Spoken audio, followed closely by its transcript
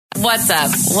What's up?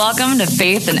 Welcome to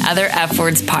Faith and Other F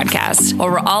Words podcast,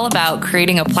 where we're all about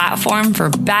creating a platform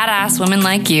for badass women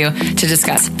like you to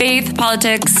discuss faith,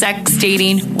 politics, sex,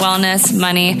 dating, wellness,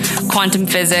 money, quantum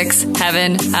physics,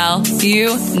 heaven, hell,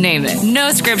 you name it. No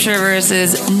scripture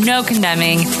verses, no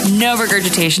condemning, no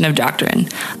regurgitation of doctrine.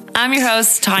 I'm your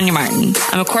host, Tanya Martin.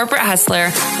 I'm a corporate hustler,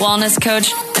 wellness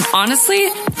coach, and honestly,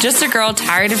 just a girl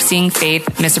tired of seeing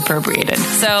faith misappropriated.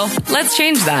 So let's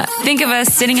change that. Think of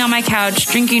us sitting on my couch,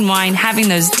 drinking wine, having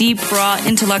those deep, raw,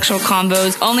 intellectual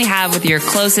combos only have with your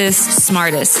closest,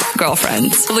 smartest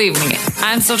girlfriends. Believe me,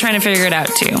 I'm still trying to figure it out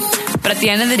too. But at the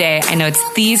end of the day, I know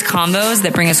it's these combos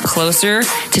that bring us closer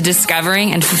to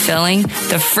discovering and fulfilling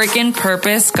the freaking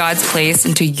purpose God's placed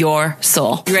into your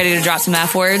soul. You ready to drop some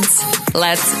F words?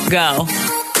 Let's go.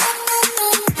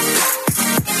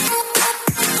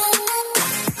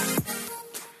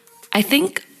 I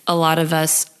think a lot of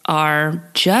us are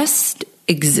just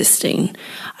existing.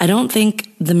 I don't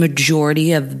think the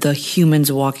majority of the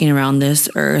humans walking around this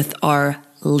earth are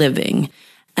living.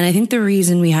 And I think the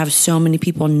reason we have so many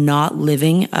people not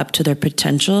living up to their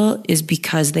potential is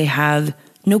because they have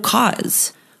no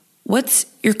cause. What's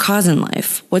your cause in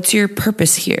life? What's your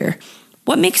purpose here?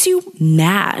 What makes you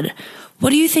mad? What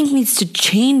do you think needs to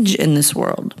change in this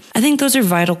world? I think those are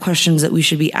vital questions that we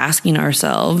should be asking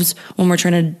ourselves when we're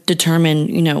trying to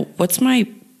determine, what's my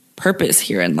purpose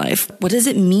here in life? What does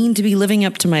it mean to be living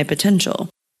up to my potential?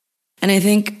 And I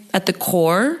think at the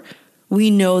core,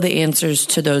 we know the answers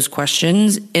to those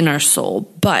questions in our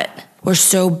soul, but we're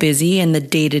so busy in the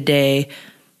day-to-day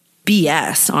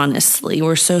BS, honestly.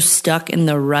 We're so stuck in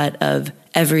the rut of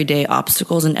everyday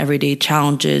obstacles and everyday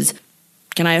challenges.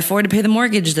 Can I afford to pay the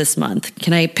mortgage this month?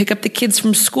 Can I pick up the kids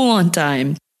from school on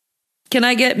time? Can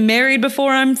I get married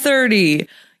before I'm 30?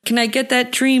 Can I get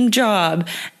that dream job?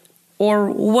 Or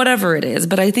whatever it is.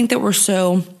 But I think that we're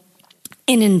so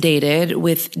inundated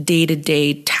with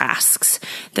day-to-day tasks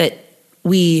that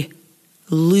we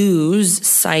lose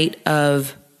sight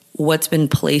of what's been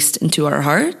placed into our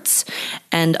hearts.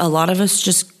 And a lot of us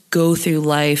just go through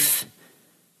life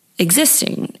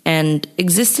existing. And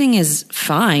existing is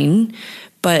fine,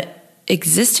 but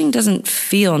existing doesn't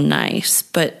feel nice.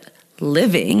 But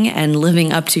living and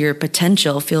living up to your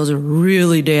potential feels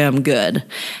really damn good.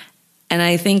 And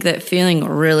I think that feeling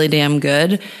really damn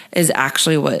good is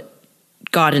actually what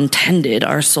God intended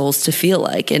our souls to feel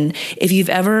like. And if you've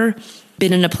ever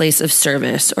been in a place of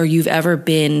service or you've ever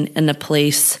been in a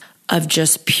place of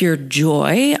just pure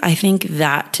joy, I think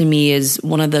that to me is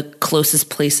one of the closest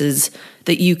places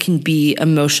that you can be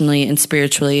emotionally and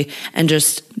spiritually and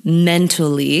just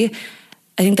mentally.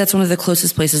 I think that's one of the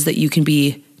closest places that you can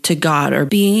be to God, or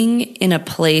being in a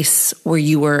place where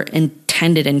you were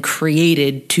intended and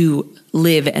created to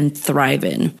live and thrive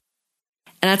in. And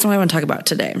that's what I want to talk about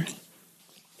today.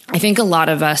 I think a lot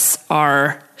of us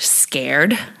are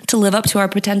scared to live up to our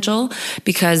potential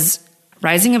because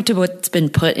rising up to what's been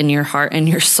put in your heart and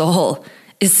your soul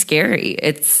is scary.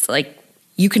 It's like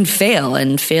you can fail,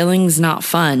 and failing's not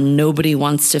fun. Nobody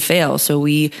wants to fail. So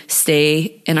we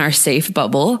stay in our safe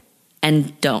bubble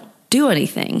and don't do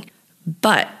anything.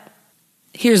 But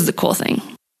here's the cool thing.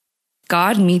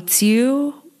 God meets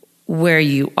you where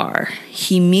you are.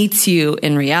 He meets you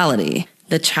in reality.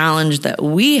 The challenge that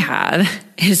we have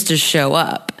is to show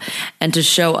up, and to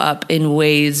show up in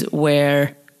ways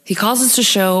where He calls us to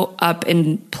show up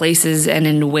in places and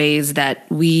in ways that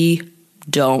we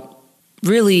don't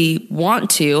really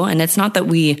want to. And it's not that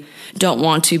we don't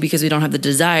want to because we don't have the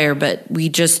desire, but we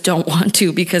just don't want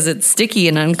to because it's sticky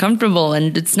and uncomfortable,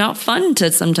 and it's not fun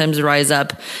to sometimes rise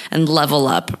up and level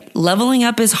up. Leveling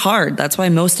up is hard. That's why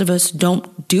most of us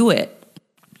don't do it.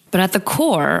 But at the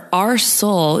core, our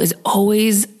soul is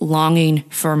always longing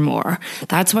for more.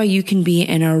 That's why you can be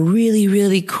in a really,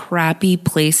 really crappy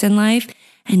place in life,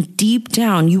 and deep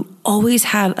down, you always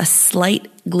have a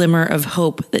slight glimmer of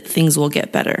hope that things will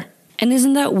get better. And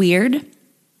isn't that weird?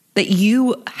 That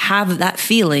you have that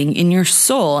feeling in your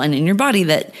soul and in your body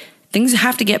that things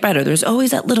have to get better. There's always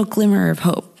that little glimmer of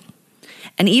hope.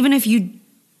 And even if you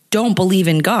don't believe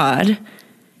in God,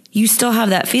 you still have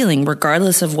that feeling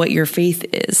regardless of what your faith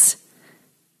is.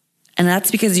 And that's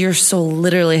because your soul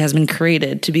literally has been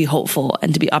created to be hopeful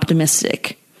and to be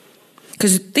optimistic.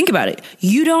 Because think about it.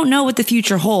 You don't know what the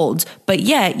future holds, but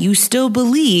yet you still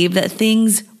believe that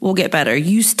things will get better.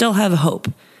 You still have hope.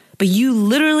 But you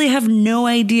literally have no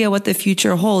idea what the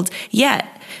future holds,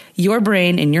 yet your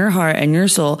brain and your heart and your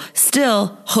soul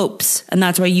still hopes. And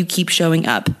that's why you keep showing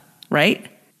up, right?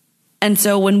 And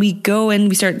so when we go and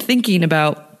we start thinking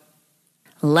about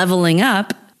leveling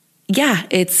up, yeah,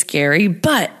 it's scary,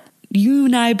 but you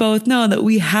and I both know that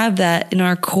we have that in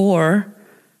our core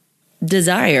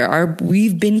desire.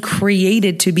 We've been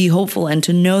created to be hopeful and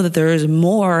to know that there is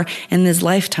more in this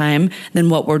lifetime than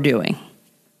what we're doing.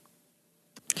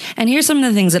 And here's some of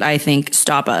the things that I think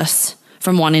stop us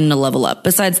from wanting to level up,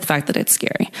 besides the fact that it's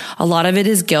scary. A lot of it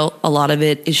is guilt. A lot of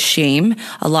it is shame.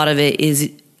 A lot of it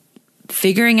is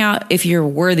figuring out if you're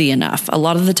worthy enough. A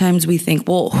lot of the times we think,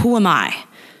 well, who am I?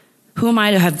 Who am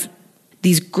I to have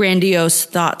these grandiose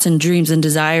thoughts and dreams and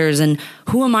desires? And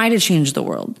who am I to change the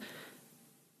world?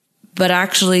 But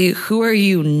actually, who are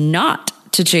you not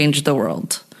to change the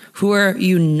world? Who are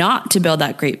you not to build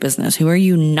that great business? Who are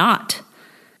you not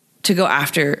to go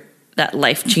after that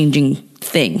life-changing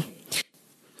thing?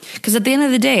 Because at the end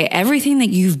of the day, everything that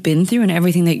you've been through and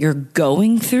everything that you're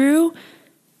going through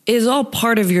is all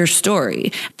part of your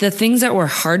story. The things that were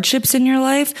hardships in your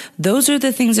life, those are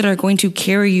the things that are going to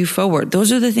carry you forward.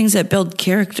 Those are the things that build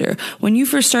character. When you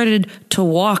first started to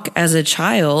walk as a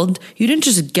child, you didn't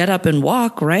just get up and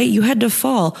walk, right? You had to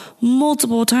fall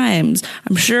multiple times.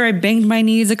 I'm sure I banged my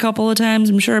knees a couple of times.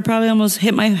 I'm sure I probably almost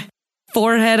hit my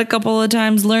forehead a couple of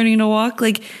times learning to walk.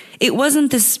 Like, it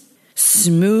wasn't this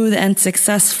smooth and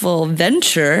successful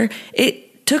venture.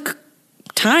 It took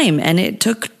time and it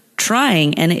took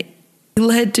trying, and it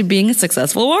led to being a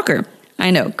successful walker.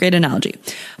 I know, great analogy.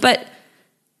 But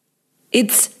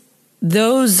it's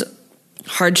those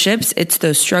hardships, it's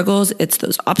those struggles, it's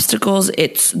those obstacles,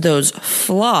 it's those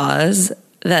flaws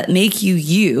that make you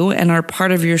you and are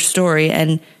part of your story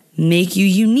and make you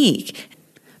unique.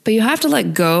 But you have to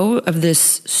let go of this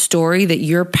story that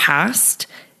your past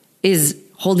is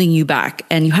holding you back.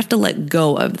 And you have to let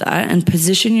go of that and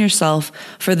position yourself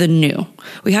for the new.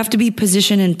 We have to be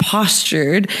positioned and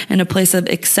postured in a place of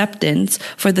acceptance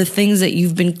for the things that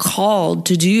you've been called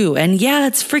to do. And yeah,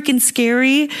 it's freaking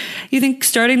scary. You think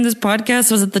starting this podcast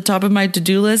was at the top of my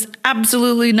to-do list?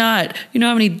 Absolutely not. You know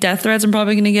how many death threats I'm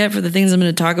probably going to get for the things I'm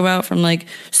going to talk about from like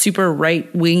super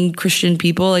right-wing Christian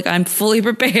people? Like, I'm fully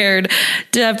prepared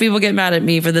to have people get mad at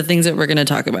me for the things that we're going to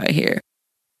talk about here.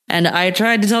 And I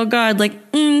tried to tell God, like,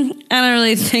 I don't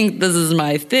really think this is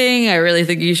my thing. I really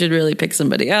think you should really pick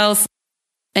somebody else.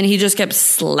 And he just kept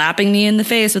slapping me in the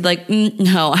face with like,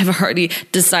 no, I've already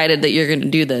decided that you're going to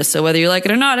do this. So whether you like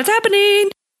it or not, it's happening.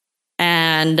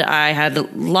 And I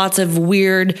had lots of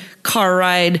weird car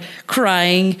ride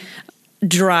crying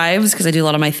drives because I do a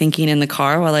lot of my thinking in the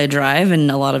car while I drive, and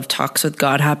a lot of talks with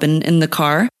God happen in the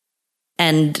car.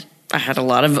 And I had a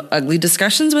lot of ugly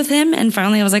discussions with him, and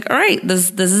finally I was like, all right, this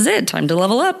is it. Time to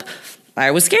level up.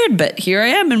 I was scared, but here I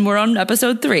am, and we're on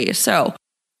episode 3. So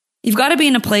you've got to be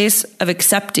in a place of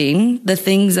accepting the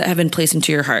things that have been placed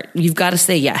into your heart. You've got to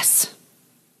say yes.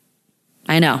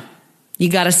 I know. You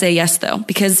got to say yes, though,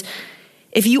 because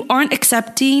if you aren't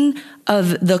accepting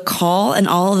of the call and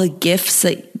all of the gifts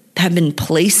that have been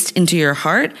placed into your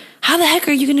heart, how the heck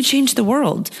are you going to change the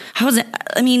world? How is it?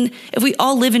 I mean, if we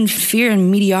all live in fear and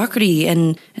mediocrity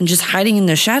and just hiding in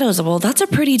the shadows, well, that's a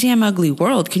pretty damn ugly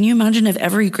world. Can you imagine if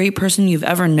every great person you've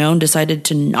ever known decided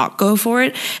to not go for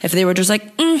it? If they were just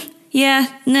like,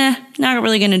 not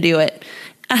really going to do it.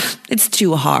 It's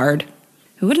too hard.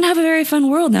 We wouldn't have a very fun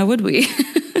world now, would we?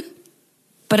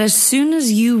 But as soon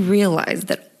as you realize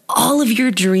that all of your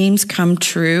dreams come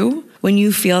true, when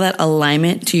you feel that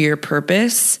alignment to your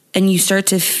purpose and you start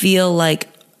to feel like,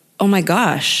 oh my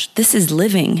gosh, this is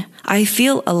living. I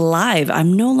feel alive.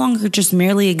 I'm no longer just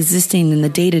merely existing in the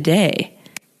day-to-day.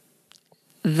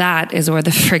 That is where the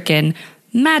freaking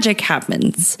magic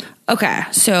happens. Okay,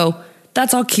 so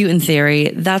that's all cute in theory.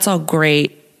 That's all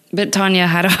great. But Tanya,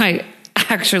 how do I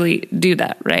actually do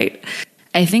that, right?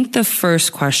 I think the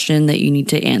first question that you need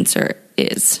to answer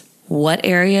is, what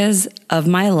areas of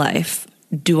my life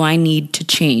do I need to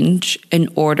change in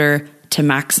order to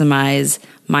maximize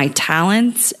my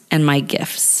talents and my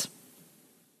gifts?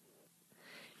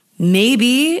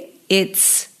 Maybe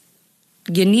it's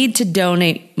you need to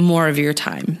donate more of your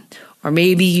time, or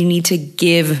maybe you need to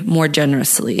give more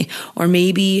generously, or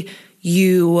maybe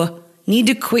you need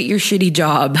to quit your shitty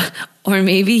job, or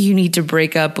maybe you need to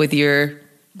break up with your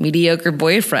mediocre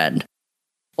boyfriend.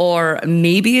 Or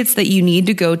maybe it's that you need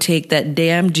to go take that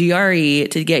damn GRE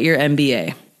to get your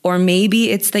MBA. Or maybe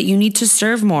it's that you need to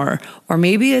serve more. Or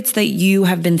maybe it's that you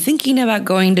have been thinking about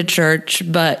going to church,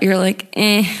 but you're like,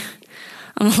 I'm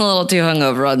a little too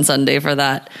hungover on Sunday for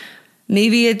that.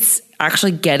 Maybe it's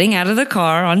actually getting out of the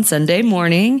car on Sunday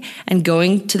morning and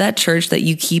going to that church that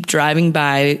you keep driving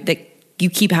by, that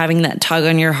you keep having that tug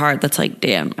on your heart that's like,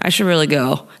 damn, I should really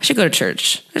go. I should go to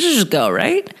church. I should just go,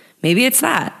 right? Maybe it's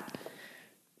that.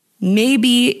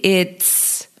 Maybe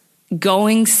it's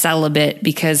going celibate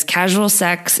because casual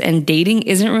sex and dating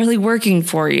isn't really working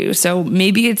for you. So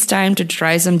maybe it's time to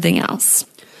try something else.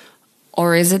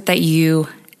 Or is it that you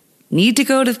need to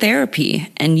go to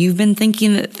therapy and you've been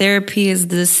thinking that therapy is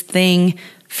this thing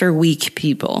for weak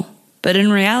people? But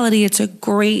in reality, it's a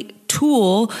great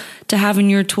tool to have in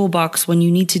your toolbox when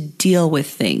you need to deal with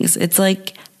things. It's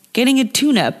like getting a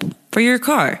tune-up for your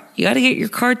car. You got to get your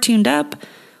car tuned up.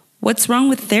 What's wrong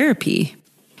with therapy?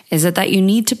 Is it that you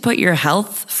need to put your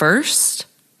health first?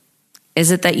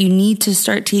 Is it that you need to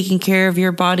start taking care of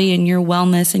your body and your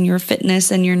wellness and your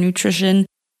fitness and your nutrition?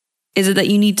 Is it that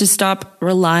you need to stop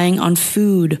relying on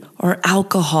food or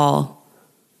alcohol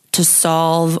to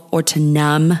solve or to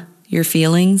numb your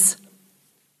feelings?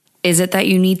 Is it that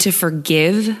you need to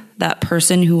forgive that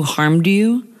person who harmed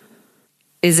you?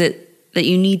 Is it that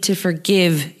you need to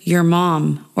forgive your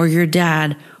mom or your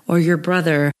dad or your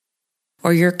brother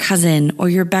or your cousin or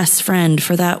your best friend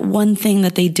for that one thing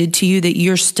that they did to you that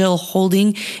you're still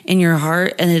holding in your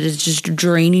heart and it is just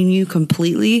draining you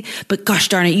completely? But gosh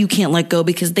darn it, you can't let go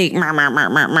because they...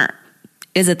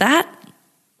 Is it that?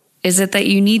 Is it that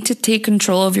you need to take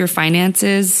control of your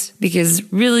finances?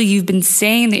 Because really you've been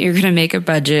saying that you're going to make a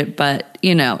budget, but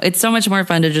it's so much more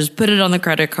fun to just put it on the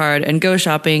credit card and go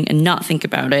shopping and not think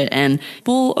about it. And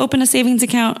we'll open a savings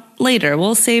account later.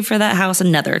 We'll save for that house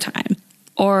another time.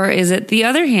 Or is it the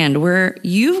other hand where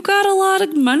you've got a lot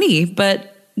of money,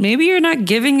 but maybe you're not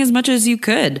giving as much as you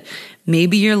could?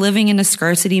 Maybe you're living in a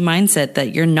scarcity mindset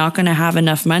that you're not going to have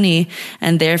enough money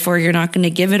and therefore you're not going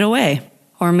to give it away.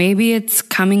 Or maybe it's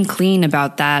coming clean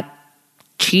about that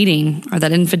cheating or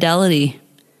that infidelity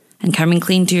and coming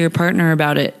clean to your partner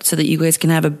about it so that you guys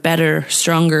can have a better,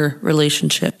 stronger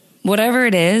relationship. Whatever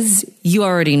it is, you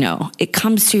already know. It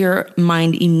comes to your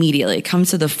mind immediately. It comes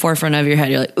to the forefront of your head.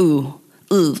 You're like, ooh,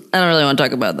 I don't really want to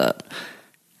talk about that.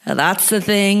 Now, that's the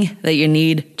thing that you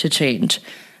need to change.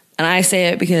 And I say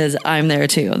it because I'm there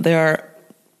too. There are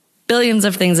billions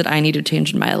of things that I need to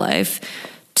change in my life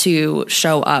to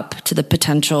show up to the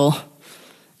potential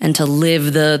and to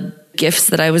live the gifts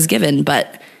that I was given,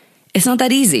 but it's not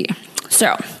that easy.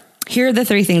 So here are the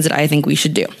 3 things that I think we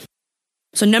should do.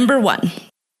 So number 1,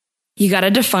 you got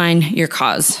to define your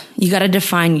cause. You got to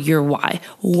define your why.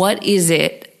 What is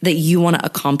it that you want to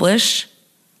accomplish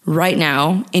right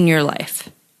now in your life?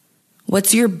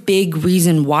 What's your big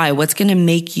reason why? What's going to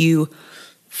make you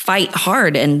fight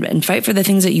hard and fight for the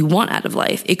things that you want out of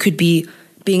life? It could be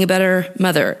being a better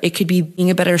mother. It could be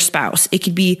being a better spouse. It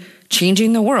could be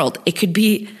changing the world. It could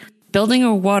be building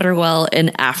a water well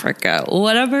in Africa.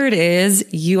 Whatever it is,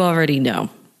 you already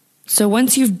know. So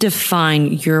once you've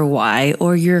defined your why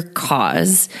or your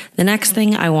cause, the next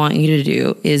thing I want you to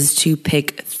do is to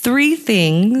pick 3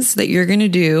 things that you're going to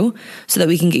do so that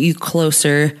we can get you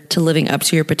closer to living up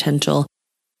to your potential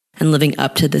and living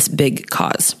up to this big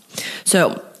cause.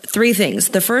 So 3 things.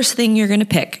 The first thing you're going to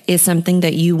pick is something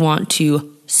that you want to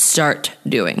start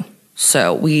doing.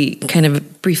 So we kind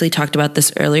of briefly talked about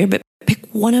this earlier, but pick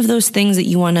one of those things that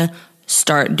you want to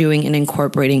start doing and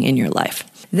incorporating in your life.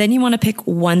 Then you want to pick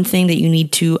one thing that you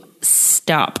need to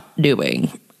stop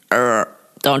doing.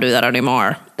 Don't do that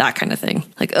anymore. That kind of thing.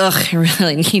 Like, I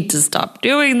really need to stop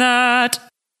doing that.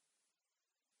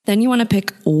 Then you want to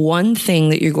pick one thing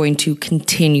that you're going to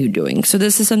continue doing. So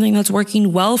this is something that's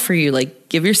working well for you. Like,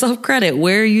 give yourself credit.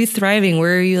 Where are you thriving?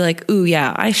 Where are you like, ooh,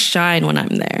 yeah, I shine when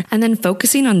I'm there. And then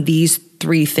focusing on these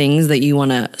 3 things that you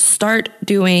want to start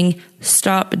doing,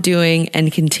 stop doing,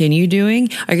 and continue doing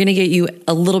are going to get you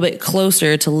a little bit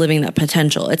closer to living that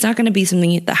potential. It's not going to be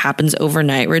something that happens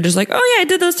overnight. We're just like, oh yeah, I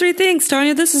did those 3 things,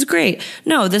 Tanya, this is great.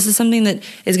 No, this is something that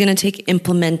is going to take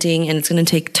implementing, and it's going to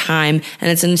take time,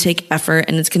 and it's going to take effort,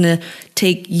 and it's going to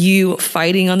take you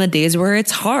fighting on the days where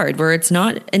it's hard, where it's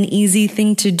not an easy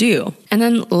thing to do. And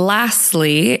then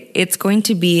lastly, it's going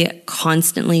to be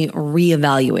constantly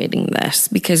reevaluating this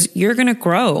because you're going to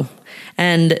grow.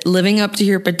 And living up to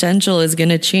your potential is going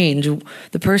to change.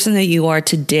 The person that you are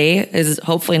today is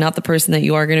hopefully not the person that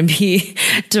you are going to be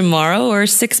tomorrow or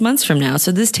 6 months from now.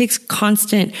 So this takes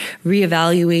constant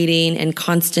reevaluating and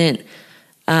constant,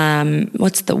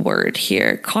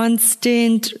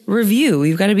 constant review.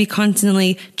 We've got to be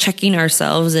constantly checking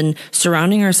ourselves and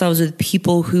surrounding ourselves with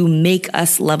people who make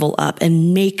us level up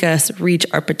and make us reach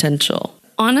our potential.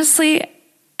 Honestly,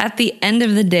 at the end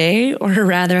of the day, or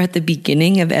rather at the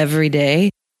beginning of every day,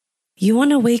 you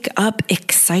want to wake up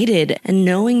excited and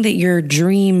knowing that your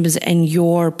dreams and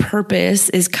your purpose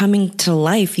is coming to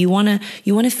life. You want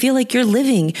to feel like you're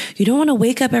living. You don't want to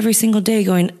wake up every single day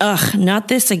going, ugh, not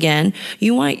this again.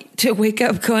 You want to wake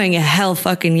up going, hell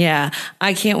fucking yeah.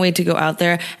 I can't wait to go out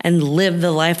there and live the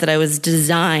life that I was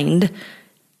designed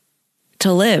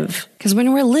to live. Because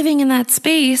when we're living in that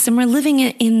space and we're living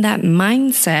it in that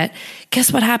mindset,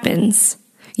 guess what happens?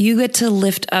 You get to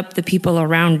lift up the people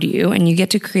around you, and you get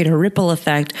to create a ripple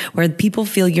effect where people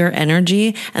feel your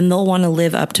energy and they'll want to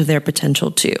live up to their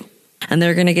potential too. And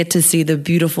they're going to get to see the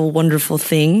beautiful, wonderful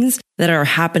things that are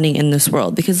happening in this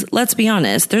world. Because let's be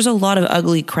honest, there's a lot of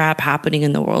ugly crap happening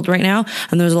in the world right now.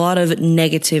 And there's a lot of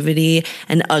negativity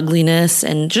and ugliness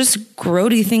and just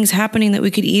grody things happening that we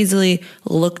could easily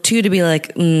look to be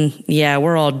like, yeah,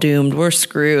 we're all doomed. We're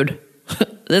screwed.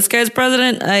 This guy's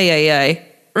president? Ay.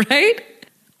 Right?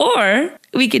 Or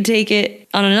we could take it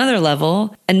on another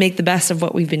level and make the best of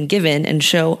what we've been given and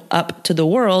show up to the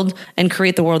world and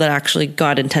create the world that actually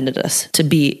God intended us to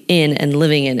be in and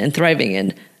living in and thriving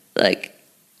in. Like,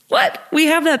 what? We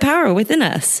have that power within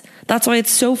us. That's why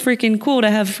it's so freaking cool to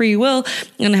have free will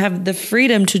and have the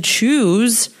freedom to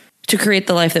choose to create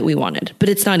the life that we wanted. But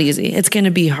it's not easy. It's going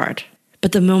to be hard.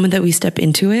 But the moment that we step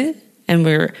into it and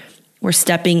we're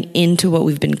stepping into what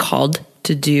we've been called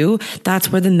to do,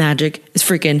 that's where the magic is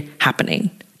freaking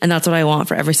happening. And that's what I want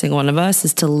for every single one of us,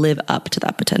 is to live up to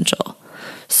that potential.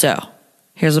 So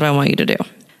here's what I want you to do.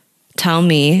 Tell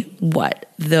me what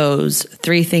those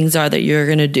 3 things are that you're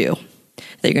going to do,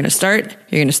 that you're going to start,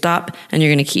 you're going to stop, and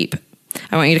you're going to keep.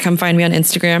 I want you to come find me on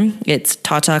Instagram. It's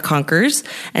Tata Conquers,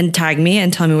 and tag me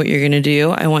and tell me what you're going to do.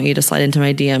 I want you to slide into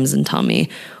my DMs and tell me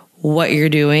what you're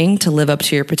doing to live up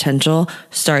to your potential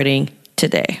starting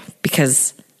today.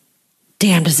 Because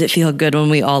damn, does it feel good when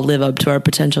we all live up to our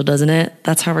potential, doesn't it?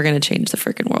 That's how we're going to change the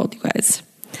freaking world, you guys.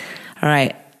 All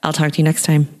right. I'll talk to you next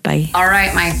time. Bye. All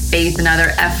right, my Faith and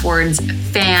Other F Words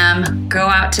fam. Go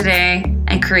out today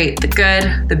and create the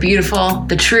good, the beautiful,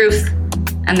 the truth,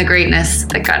 and the greatness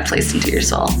that God placed into your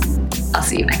soul. I'll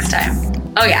see you next time.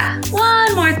 Oh yeah,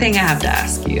 one more thing I have to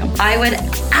ask you. I would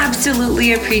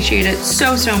absolutely appreciate it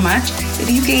so much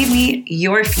if you gave me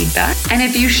your feedback and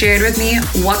if you shared with me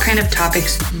what kind of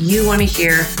topics you want to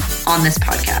hear on this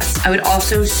podcast. I would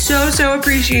also so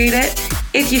appreciate it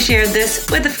if you shared this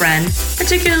with a friend,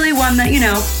 particularly one that,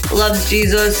 loves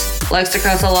Jesus, likes to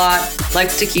cuss a lot,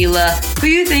 likes tequila, who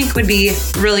you think would be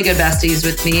really good besties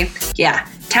with me. Yeah.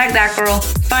 Tag that girl.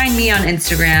 Find me on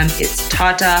Instagram. It's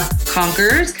Tata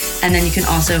Conquers. And then you can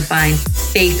also find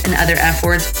Faith and Other F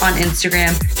Words on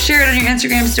Instagram. Share it on your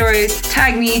Instagram stories.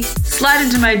 Tag me. Slide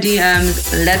into my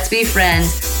DMs. Let's be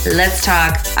friends. Let's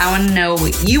talk. I want to know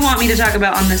what you want me to talk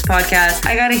about on this podcast.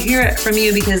 I got to hear it from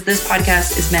you because this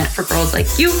podcast is meant for girls like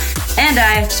you and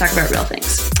I to talk about real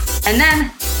things. And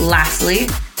then lastly,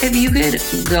 if you could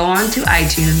go on to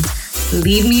iTunes,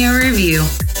 leave me a review.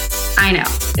 I know,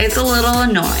 it's a little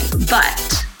annoying,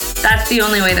 but that's the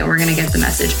only way that we're going to get the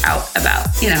message out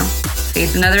about,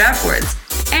 Faith and Other F Words.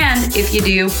 And if you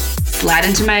do, slide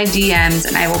into my DMs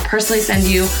and I will personally send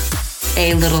you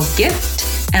a little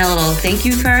gift and a little thank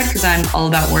you card because I'm all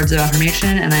about words of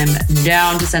affirmation and I'm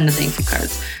down to send the thank you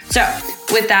cards. So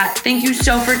with that, thank you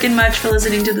so freaking much for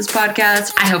listening to this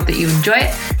podcast. I hope that you enjoy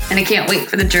it and I can't wait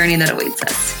for the journey that awaits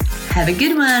us. Have a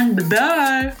good one.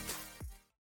 Bye-bye.